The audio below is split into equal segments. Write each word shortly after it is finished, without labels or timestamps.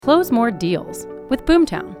Close more deals with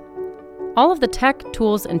Boomtown. All of the tech,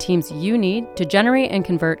 tools, and teams you need to generate and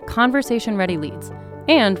convert conversation-ready leads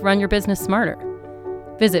and run your business smarter.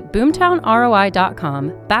 Visit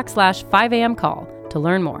boomtownroi.com/5am call to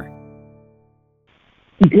learn more.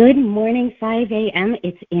 Good morning, 5 a.m.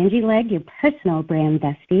 It's Angie Legg, your personal brand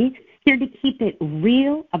bestie, here to keep it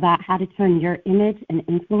real about how to turn your image and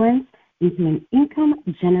influence into an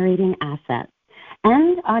income-generating asset.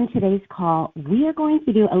 And on today's call, we are going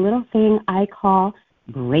to do a little thing I call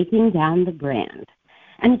breaking down the brand.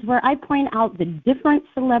 And it's where I point out the different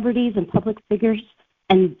celebrities and public figures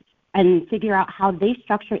and figure out how they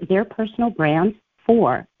structure their personal brands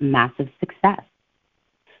for massive success.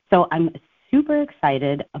 So I'm super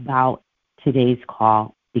excited about today's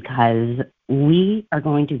call because we are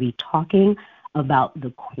going to be talking about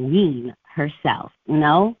the queen herself.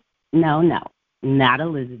 No, not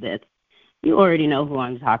Elizabeth. You already know who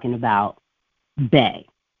I'm talking about. Bey.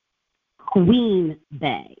 Queen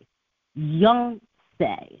Bey. Young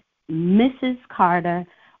Bey. Mrs. Carter,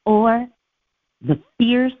 or the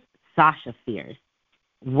fierce Sasha Fierce.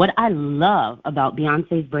 What I love about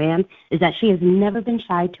Beyonce's brand is that she has never been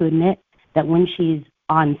shy to admit that when she's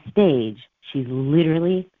on stage, she's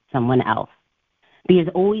literally someone else. Bey has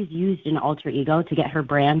always used an alter ego to get her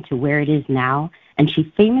brand to where it is now, and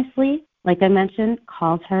she famously, like I mentioned,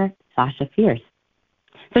 calls her Sasha Fierce.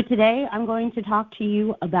 So today I'm going to talk to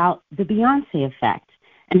you about the Beyonce effect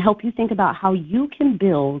and help you think about how you can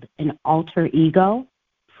build an alter ego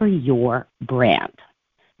for your brand.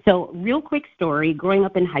 So real quick story, growing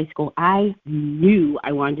up in high school, I knew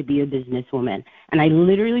I wanted to be a businesswoman. And I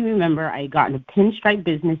literally remember I got in a pinstripe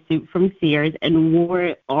business suit from Sears and wore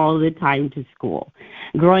it all the time to school.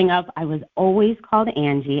 Growing up, I was always called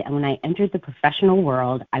Angie. And when I entered the professional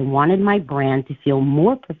world, I wanted my brand to feel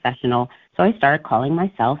more professional. So I started calling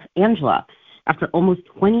myself Angela. After almost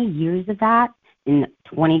 20 years of that, in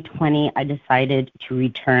 2020, I decided to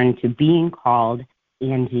return to being called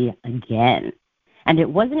Angie again. And it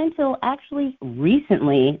wasn't until actually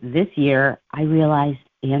recently this year I realized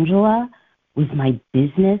Angela was my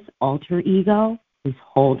business alter ego this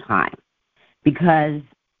whole time, because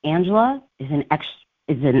Angela is an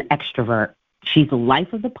extrovert. She's the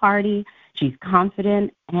life of the party. She's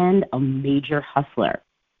confident and a major hustler.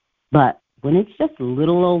 But when it's just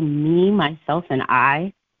little old me, myself, and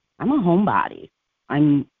I'm a homebody.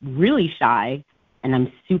 I'm really shy and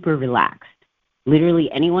I'm super relaxed.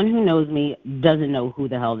 Literally anyone who knows me doesn't know who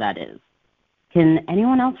the hell that is. Can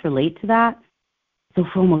anyone else relate to that? So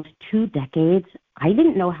for almost 2 decades, I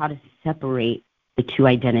didn't know how to separate the two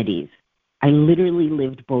identities. I literally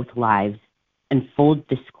lived both lives. And full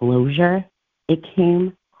disclosure, it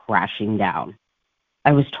came crashing down.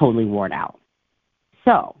 I was totally worn out.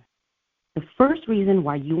 So the first reason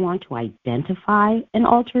why you want to identify an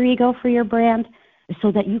alter ego for your brand is so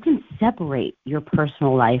that you can separate your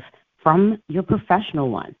personal life from your professional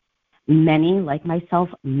one. Many, like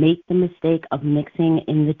myself, make the mistake of mixing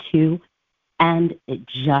in the two, and it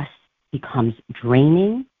just becomes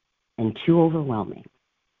draining and too overwhelming.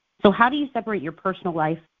 So how do you separate your personal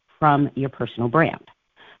life from your personal brand?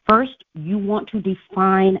 First, you want to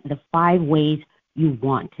define the 5 ways you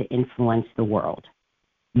want to influence the world.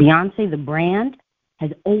 Beyonce, the brand,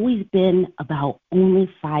 has always been about only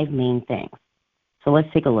 5 main things. So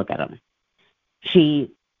let's take a look at them. She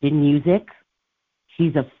did music.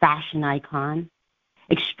 She's a fashion icon,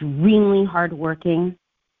 extremely hardworking.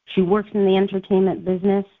 She works in the entertainment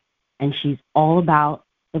business, and she's all about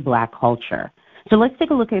the Black culture. So let's take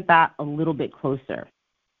a look at that a little bit closer.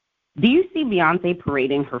 Do you see Beyonce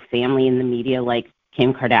parading her family in the media like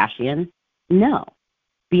Kim Kardashian? No.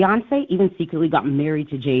 Beyonce even secretly got married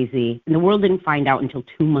to Jay-Z, and the world didn't find out until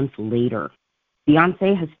 2 months later.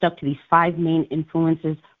 Beyonce has stuck to these 5 main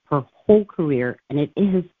influences her whole career, and it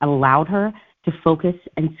has allowed her to focus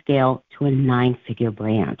and scale to a 9-figure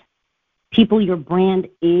brand. People, your brand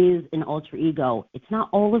is an alter ego. It's not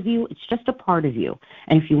all of you, it's just a part of you.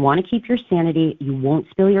 And if you want to keep your sanity, you won't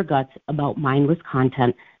spill your guts about mindless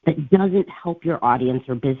content that doesn't help your audience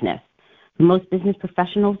or business. For most business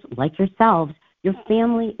professionals like yourselves, your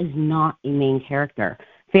family is not a main character.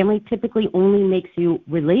 Family typically only makes you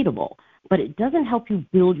relatable, but it doesn't help you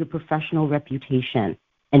build your professional reputation.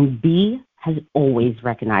 And Bey has always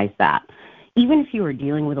recognized that. Even if you are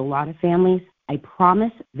dealing with a lot of families, I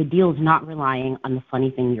promise the deal is not relying on the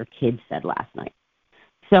funny thing your kid said last night.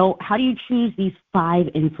 So how do you choose these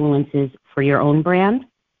 5 influences for your own brand?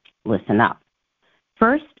 Listen up.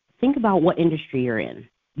 First, think about what industry you're in.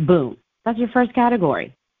 Boom. That's your first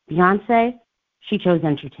category. Beyonce, she chose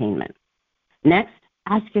entertainment. Next,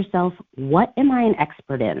 ask yourself, what am I an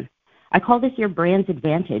expert in? I call this your brand's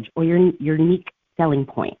advantage or your unique selling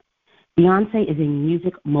point. Beyonce is a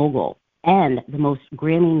music mogul and the most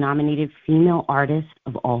Grammy-nominated female artist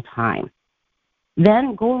of all time.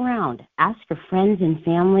 Then go around, ask your friends and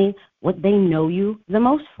family what they know you the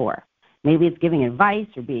most for. Maybe it's giving advice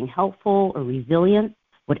or being helpful or resilient.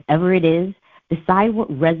 Whatever it is, decide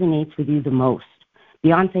what resonates with you the most.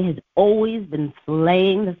 Beyonce has always been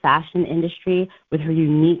slaying the fashion industry with her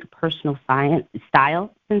unique personal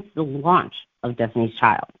style since the launch of Destiny's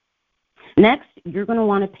Child. Next, you're going to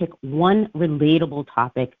want to pick one relatable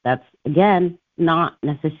topic that's, again, not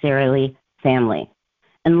necessarily family.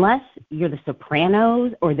 Unless you're the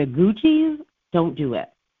Sopranos or the Gucci's, don't do it.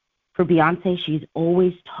 For Beyonce, she's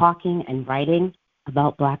always talking and writing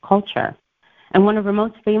about Black culture. And one of her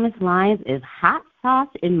most famous lines is hot sauce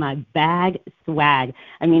in my bag swag.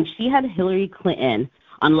 I mean, she had Hillary Clinton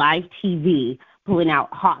on live TV pulling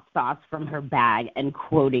out hot sauce from her bag and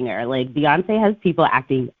quoting her. Like, Beyonce has people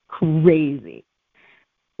acting crazy.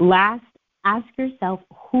 Last, ask yourself,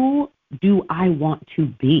 who do I want to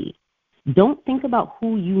be? Don't think about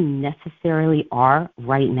who you necessarily are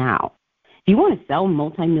right now. If you want to sell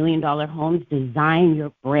multi-million-dollar homes, design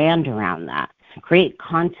your brand around that. Create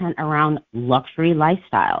content around luxury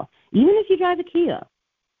lifestyle, even if you drive a Kia.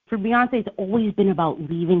 For Beyonce, it's always been about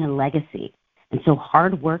leaving a legacy. And so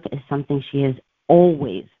hard work is something she has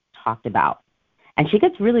always talked about. And she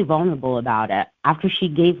gets really vulnerable about it. After she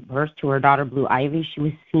gave birth to her daughter, Blue Ivy, she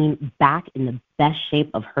was seen back in the best shape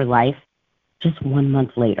of her life just 1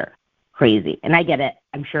 month later. Crazy. And I get it.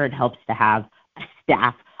 I'm sure it helps to have a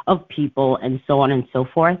staff of people and so on and so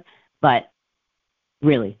forth. But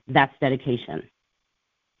really, that's dedication.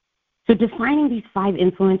 So defining these 5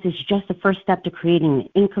 influences is just the first step to creating an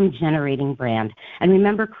income-generating brand. And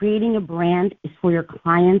remember, creating a brand is for your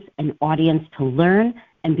clients and audience to learn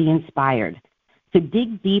and be inspired. So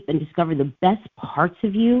dig deep and discover the best parts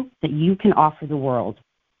of you that you can offer the world.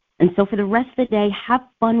 And so for the rest of the day, have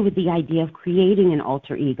fun with the idea of creating an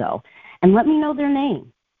alter ego. And let me know their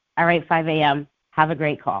name. All right, 5 a.m., have a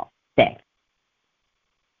great call. Stay.